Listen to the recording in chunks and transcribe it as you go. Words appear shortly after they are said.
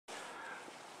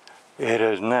It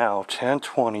is now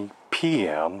 10:20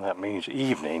 p.m. That means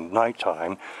evening,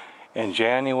 nighttime, in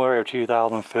January of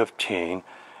 2015,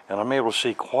 and I'm able to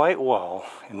see quite well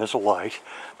in this light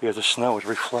because the snow is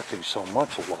reflecting so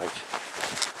much light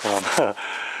from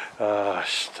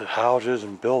the houses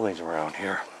and buildings around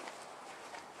here.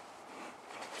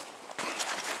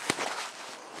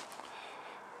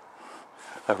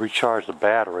 I recharged the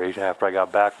battery after I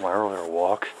got back from my earlier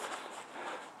walk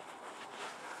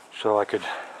so I could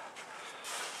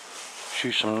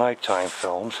shoot some nighttime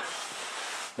films.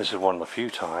 This is one of the few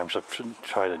times I've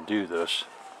tried to do this.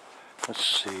 Let's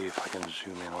see if I can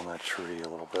zoom in on that tree a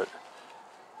little bit.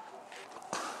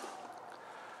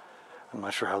 I'm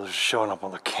not sure how this is showing up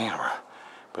on the camera,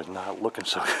 but it's not looking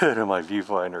so good in my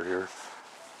viewfinder here.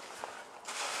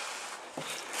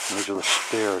 These are the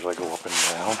stairs I go up and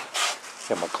down.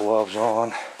 Got my gloves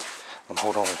on. I'm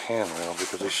holding on the handrail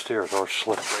because these stairs are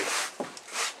slippery.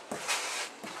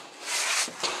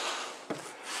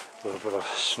 A little bit of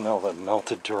snow that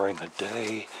melted during the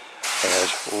day has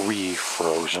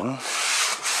refrozen.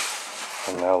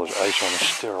 And now there's ice on the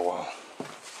stairwell.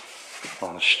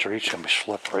 On the streets, it's going to be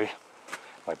slippery.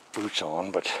 My boots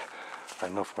on, but I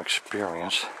know from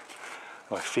experience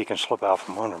my feet can slip out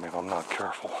from under me if I'm not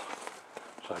careful.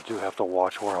 So I do have to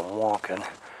watch where I'm walking,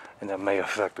 and that may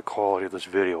affect the quality of this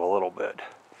video a little bit.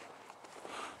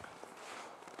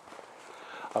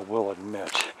 I will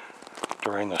admit,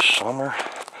 during the summer,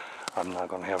 I'm not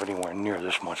going to have anywhere near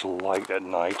this much light at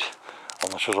night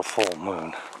unless there's a full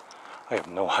moon. I have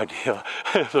no idea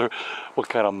what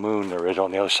kind of moon there is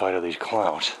on the other side of these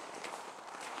clouds.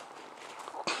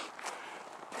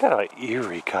 Got an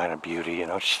eerie kind of beauty, you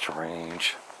know, it's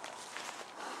strange.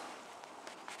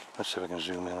 Let's see if I can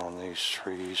zoom in on these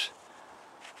trees.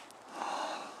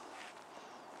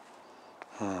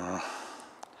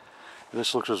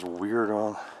 This looks as weird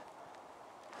on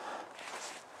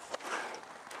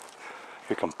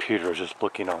your computer is just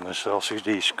looking on this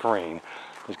LCD screen.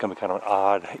 It's going to be kind of an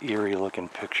odd, eerie looking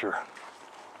picture.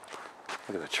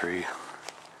 Look at the tree.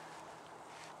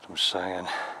 That's what I'm saying.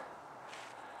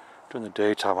 During the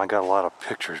daytime I got a lot of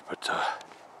pictures, but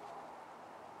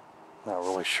not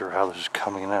really sure how this is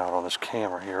coming out on this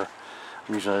camera here.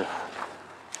 I'm using a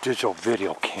digital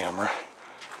video camera,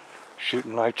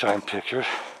 shooting nighttime pictures,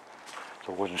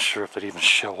 so I wasn't sure if they'd even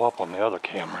show up on the other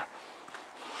camera.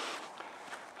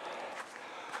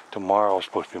 Tomorrow is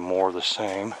supposed to be more of the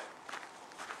same.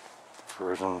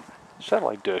 Version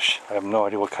satellite dish. I have no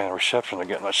idea what kind of reception they're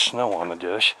getting. That snow on the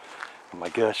dish. And my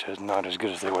guess is not as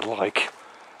good as they would like.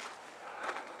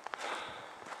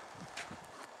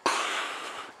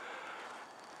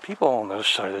 People on this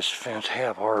side of this fence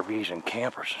have RVs and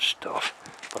campers and stuff,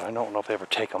 but I don't know if they ever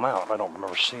take them out. I don't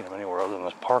remember seeing them anywhere other than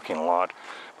this parking lot,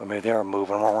 but maybe they are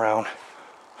moving them around.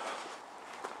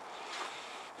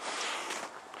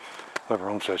 Whoever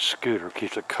owns that scooter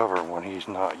keeps it covered when he's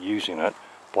not using it.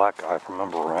 Black guy, if I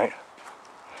remember right.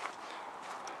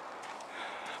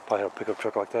 If I had a pickup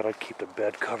truck like that, I'd keep the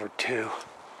bed covered too.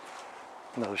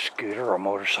 Another scooter or a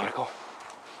motorcycle.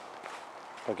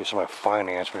 If I get somebody to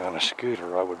finance me on a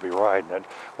scooter, I would be riding it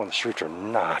when the streets are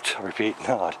not, I repeat,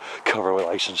 not covered with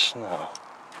ice and snow.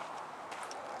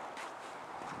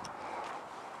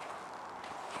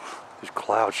 These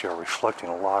clouds here are reflecting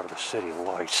a lot of the city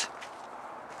lights.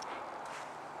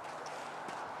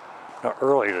 Now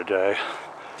earlier today,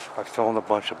 I filmed a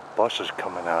bunch of buses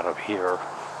coming out of here,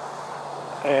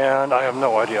 and I have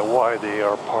no idea why they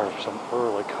are part of some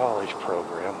early college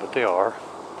program, but they are.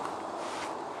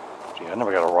 Gee, I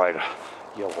never got to ride a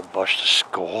yellow bus to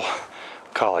school,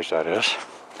 college that is.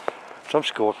 Some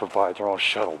schools provide their own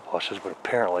shuttle buses, but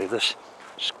apparently this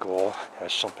school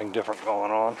has something different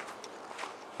going on.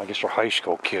 I guess for high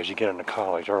school kids, you get into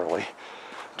college early,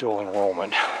 dual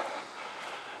enrollment.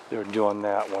 They were doing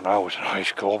that when I was in high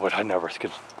school, but I never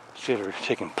considered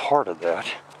taking part of that.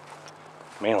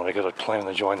 Mainly because I planned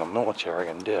to join the military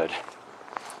and did.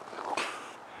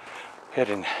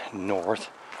 Heading north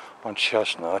on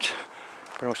Chestnut.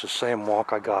 Pretty much the same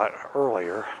walk I got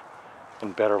earlier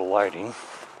in better lighting.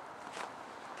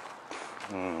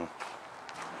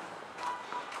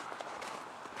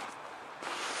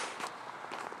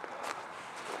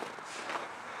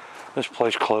 This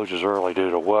place closes early due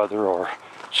to weather or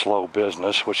slow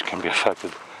business, which can be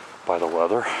affected by the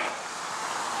weather.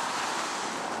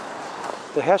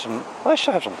 They had some, well, they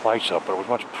still have some lights up, but it was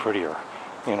much prettier,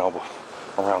 you know,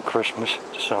 around Christmas,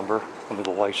 December, when the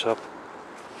lights up.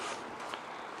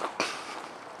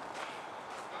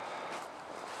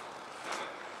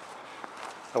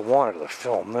 I wanted to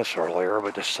film this earlier,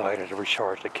 but decided to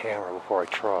recharge the camera before I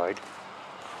tried.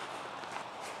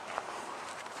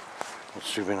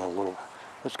 Let's zoom in a little.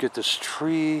 Let's get this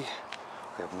tree.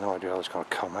 I have no idea how it's going to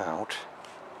come out.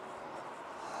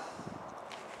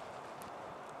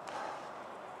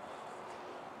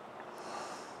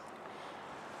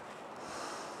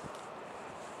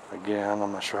 Again,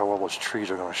 I'm not sure how well those trees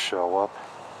are going to show up.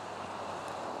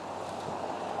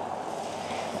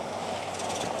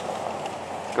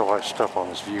 Got a lot of stuff on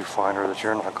this viewfinder that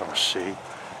you're not going to see.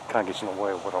 Kind of gets in the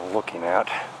way of what I'm looking at.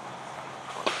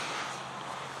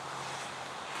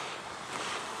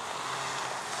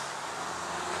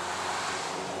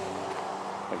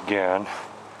 Again,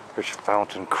 there's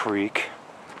Fountain Creek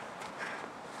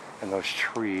and those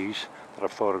trees that I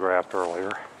photographed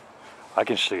earlier. I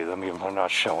can see them even though they're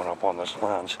not showing up on this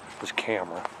lens, this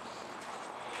camera.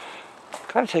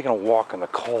 Kind of taking a walk in the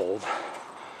cold,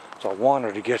 so I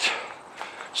wanted to get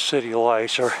city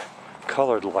lights or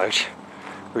colored lights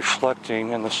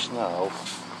reflecting in the snow.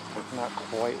 It's not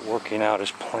quite working out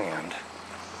as planned.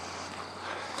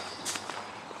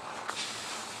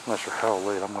 I'm not sure how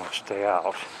late I'm going to stay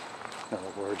out. In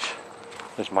other words,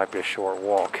 this might be a short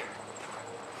walk.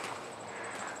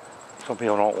 Some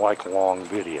people don't like long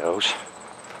videos,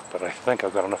 but I think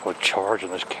I've got enough of a charge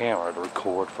in this camera to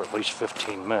record for at least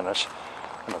 15 minutes,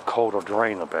 and the cold will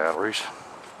drain the batteries.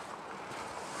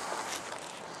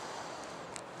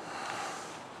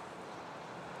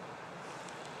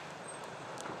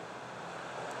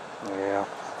 Yeah,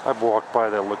 I've walked by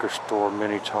that liquor store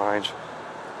many times,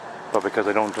 but because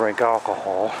I don't drink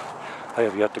alcohol, I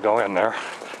have yet to go in there.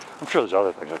 I'm sure there's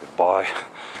other things I could buy.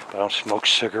 I don't smoke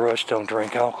cigarettes, don't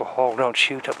drink alcohol, don't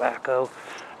chew tobacco,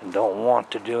 and don't want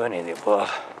to do any of the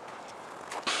above.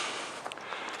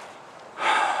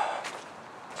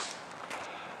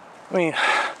 I mean,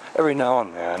 every now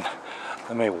and then,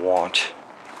 I may want,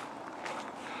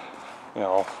 you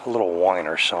know, a little wine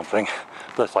or something.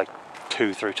 That's like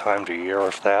 2-3 times a year,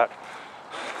 if that.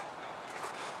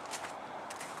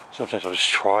 Sometimes I'll just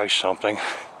try something.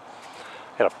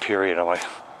 I had a period in my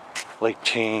late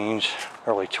teens,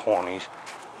 early 20s,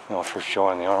 you know, first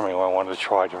joined the army when I wanted to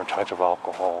try different types of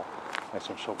alcohol. I had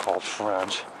some so-called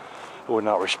friends who would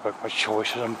not respect my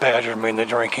choices and badgered me into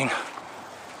drinking.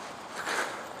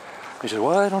 He said,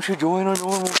 "Why don't you join a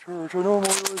normal church, a normal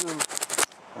religion?"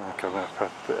 Okay, I'm going to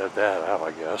have to edit that out,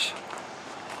 I guess.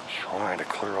 Trying to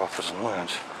clear off this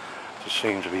lens. Just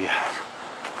seems to be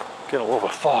getting a little bit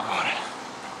of fog on it.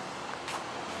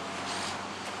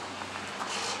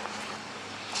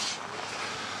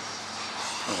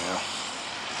 Yeah.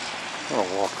 I'm going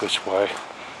to walk this way,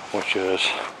 which is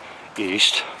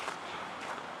east.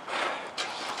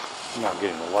 I'm not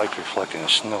getting the light reflecting the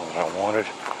snow that I wanted.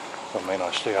 I may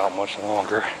not stay out much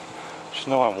longer. The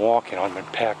snow I'm walking on has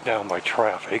been packed down by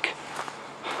traffic,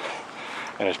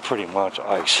 and it's pretty much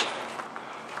ice.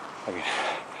 I can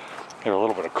hear a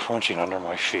little bit of crunching under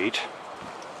my feet.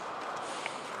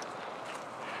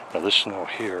 Now this snow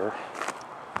here,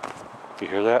 you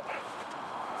hear that?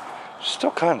 It's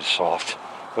still kind of soft,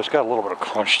 but it's got a little bit of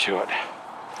crunch to it.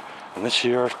 And this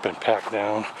here has been packed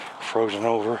down, frozen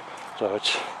over, so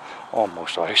it's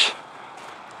almost ice.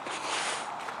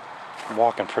 I'm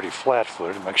walking pretty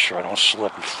flat-footed to make sure I don't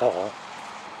slip and fall.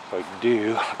 If I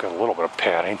do, I've got a little bit of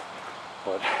padding,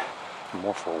 but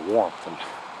more for warmth than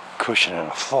cushion in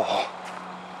a fall.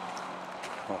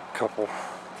 A couple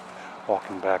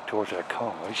walking back towards that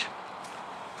college.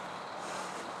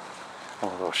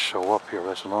 One of those show up here.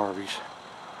 That's an Arby's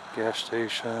gas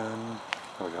station.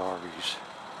 Oh, the Arby's.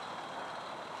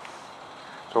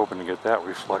 It's hoping to get that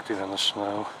reflected in the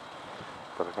snow,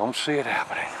 but I don't see it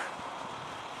happening.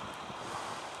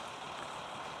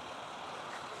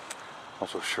 Not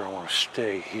so sure I want to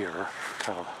stay here.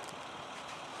 Kind of.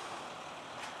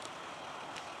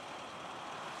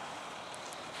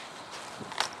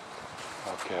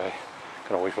 Okay.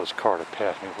 Gotta wait for this car to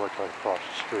pass me before I try to cross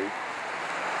the street.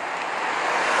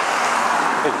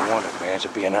 I one advantage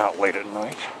of being out late at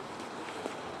night.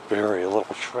 Very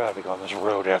little traffic on this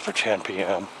road after 10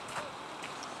 p.m.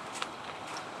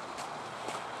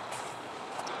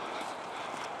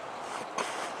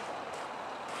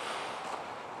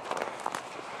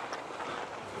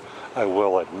 I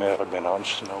will admit I've been on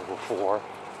snow before.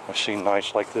 I've seen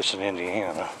nights like this in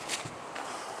Indiana.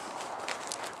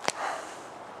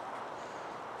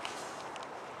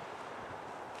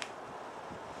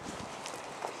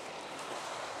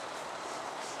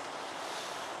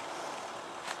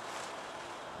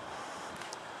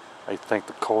 I think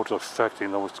the cold's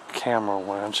affecting those camera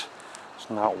lens. It's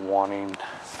not wanting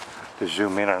to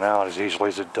zoom in and out as easily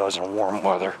as it does in warm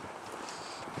weather.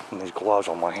 And these gloves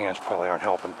on my hands probably aren't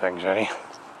helping things any.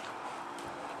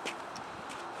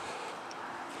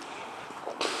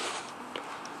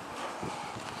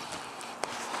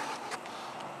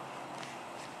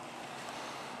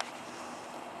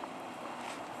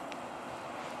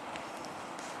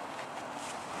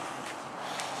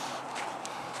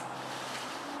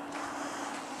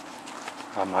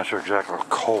 I'm not sure exactly how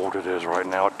cold it is right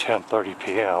now at 10:30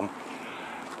 p.m.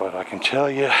 But I can tell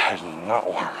you it's not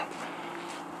warm.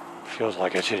 Feels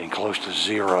like it's hitting close to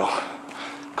zero.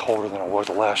 Colder than it was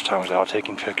the last time I was out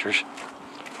taking pictures.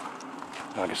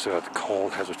 Like I said, the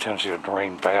cold has a tendency to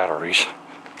drain batteries.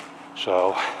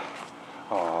 So,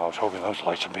 I was hoping those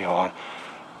lights would be on.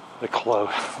 They close.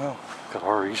 Well, got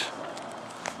hurries.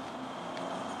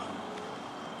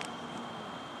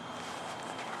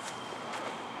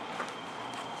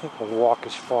 I think we'll walk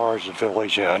as far as the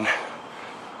village inn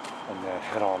and then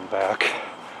head on back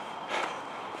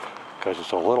because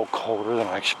it's a little colder than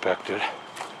I expected.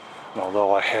 And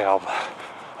although I have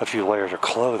a few layers of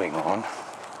clothing on,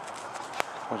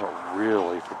 I wasn't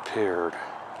really prepared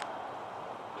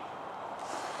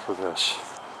for this.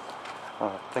 I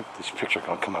think these pictures are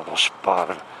going to come out a little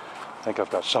spotted. I think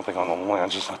I've got something on the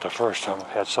lens. It's not the first time I've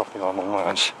had something on the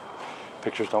lens.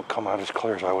 Pictures don't come out as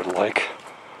clear as I would like.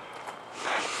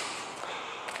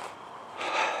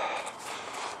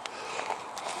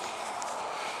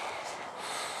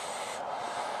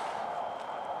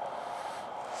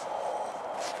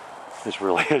 This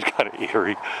really is kind of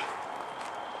eerie.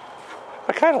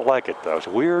 I kind of like it though. It's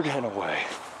weird in a way.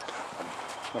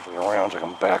 Moving around so I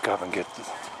can back up and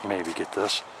maybe get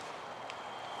this.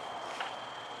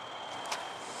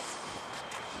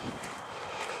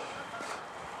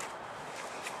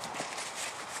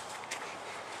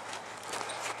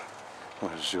 I'm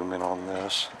going to zoom in on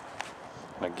this.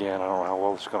 And again, I don't know how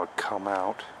well it's going to come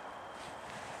out.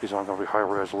 These aren't going to be high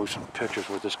resolution pictures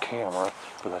with this camera,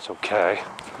 but that's okay.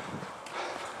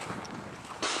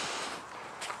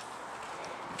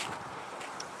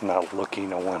 Not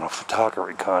looking to win a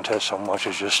photography contest so much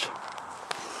as just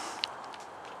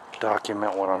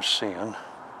document what I'm seeing.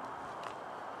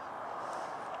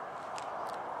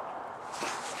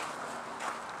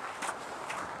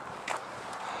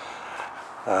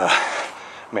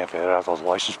 May have to edit out those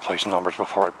license plate numbers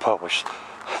before I publish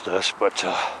this, but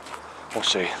we'll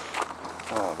see.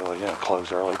 Oh, really, yeah,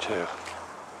 closed early too.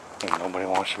 And nobody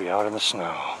wants to be out in the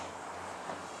snow.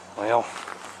 Well,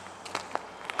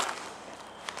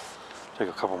 take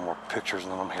a couple more pictures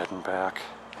and then I'm heading back.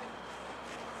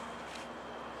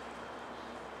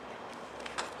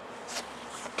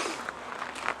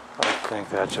 I think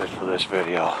that's it for this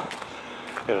video.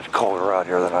 It is colder out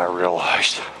here than I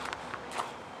realized.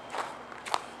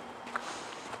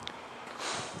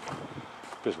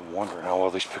 Just wondering how well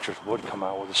these pictures would come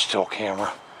out with a still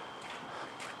camera.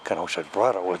 Kind of wish I'd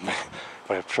brought it with me,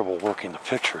 but I have trouble working the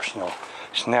pictures. You know,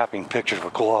 snapping pictures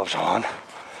with gloves on.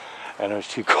 And it was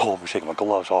too cold to take my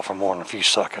gloves off for more than a few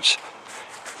seconds.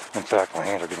 In fact, my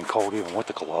hands are getting cold even with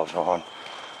the gloves on.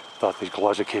 Thought these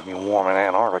gloves would keep me warm in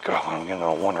Antarctica. I'm getting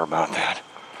to wonder about that.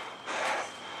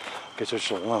 Guess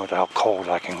there's a limit to how cold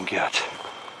I can get,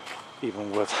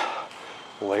 even with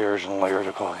layers and layers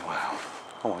of clothing. Wow,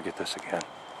 I want to get this again.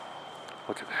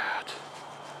 Look at that.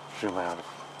 Zoom out.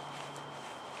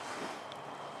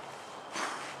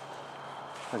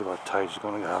 That's about as tight as it's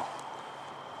going to go.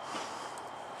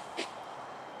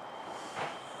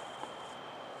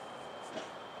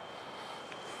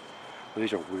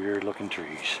 These are weird looking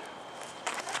trees.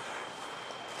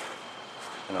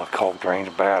 And I'll cold drain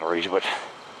the batteries, but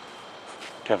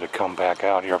attempt to come back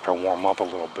out here after I warm up a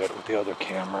little bit with the other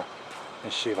camera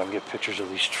and see if I can get pictures of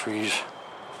these trees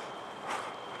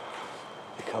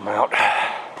to come out.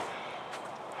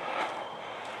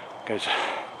 Because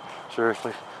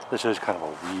seriously, this is kind of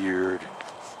a weird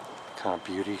kind of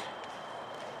beauty.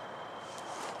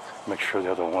 Make sure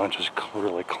the other lens is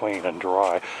really clean and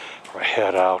dry before I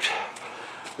head out.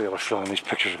 I have a feeling these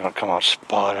pictures are going to come out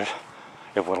spotted.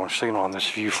 If what I'm seeing on this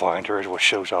viewfinder is what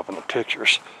shows up in the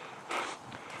pictures.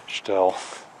 Still,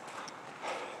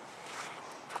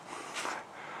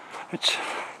 it's,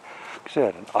 like I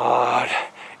said, an odd,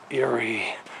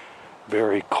 eerie,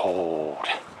 very cold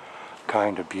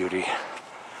kind of beauty.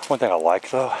 One thing I like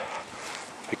though,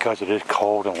 because it is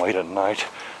cold and late at night,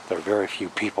 there are very few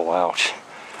people out.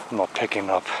 I'm not picking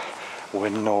up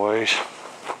wind noise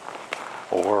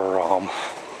or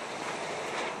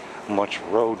much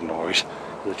road noise.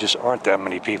 There just aren't that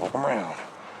many people around.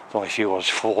 There's only a few of those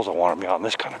fools that want to be out in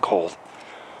this kind of cold.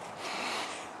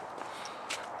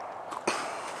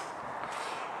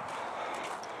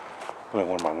 One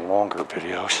of my longer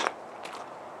videos.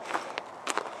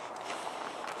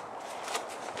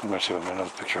 I'm going to see another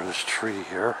picture of this tree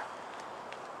here.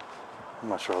 I'm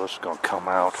not sure how this is going to come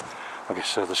out. Like I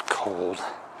said, this cold.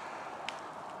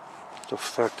 It's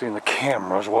affecting the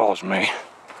camera as well as me.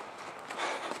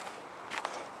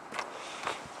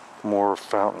 More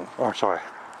fountain. Oh, sorry.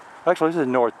 Actually, this is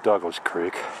North Douglas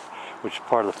Creek, which is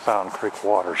part of the Fountain Creek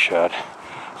watershed.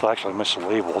 I actually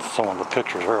mislabeled some of the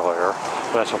pictures earlier,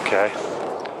 but that's okay.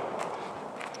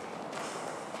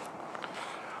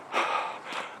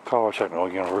 Colorado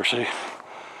Technical University.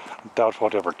 I doubt if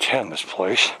I'll ever attend this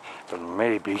place, but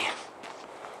maybe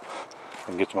I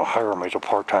can get them to hire me as a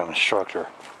part-time instructor.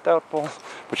 Doubtful,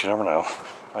 but you never know.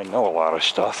 I know a lot of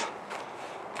stuff.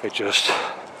 It just,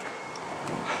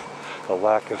 the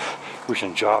lack of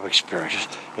recent job experience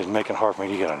is making it hard for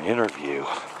me to get an interview,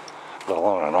 let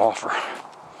alone an offer.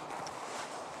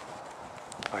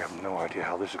 I have no idea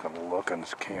how this is going to look on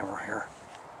this camera here.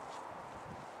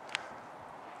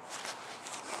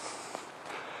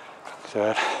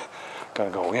 Said, gonna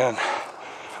go in,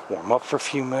 warm up for a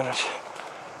few minutes,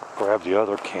 grab the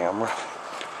other camera,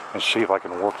 and see if I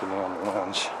can work the damn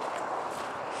lens.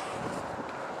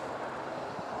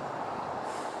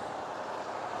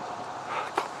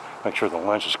 Make sure the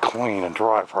lens is clean and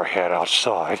dry before I head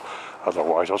outside.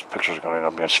 Otherwise, those pictures are going to end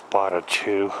up being spotted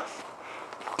too.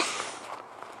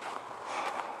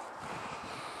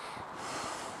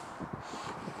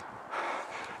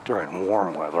 During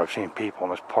warm weather, I've seen people in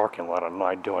this parking lot at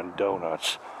night doing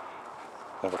donuts.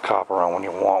 Never cop around when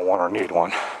you want one or need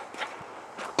one.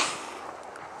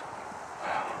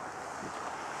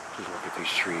 Just look at these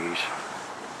trees.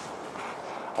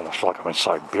 Almost feel like I'm in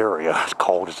Siberia, as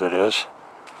cold as it is.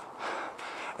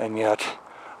 And yet,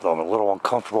 though I'm a little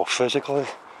uncomfortable physically,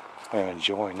 I'm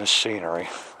enjoying this scenery.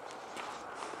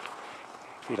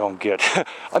 You don't get,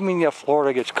 I mean, yeah,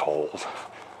 Florida gets cold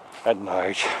at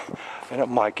night, and it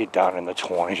might get down in the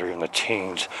 20s or even the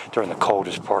teens during the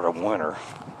coldest part of winter.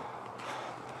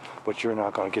 But you're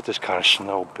not going to get this kind of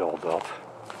snow buildup.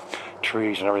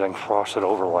 Trees and everything frosted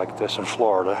over like this in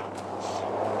Florida.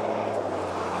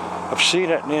 I've seen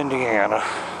it in Indiana,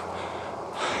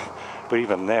 but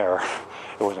even there,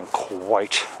 it wasn't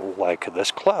quite like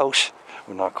this close.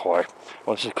 Well, not quite.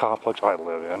 Well, this is a complex I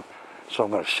live in, so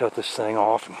I'm going to shut this thing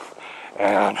off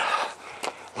and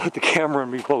let the camera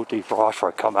and me both defrost before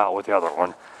I come out with the other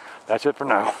one. That's it for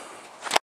now.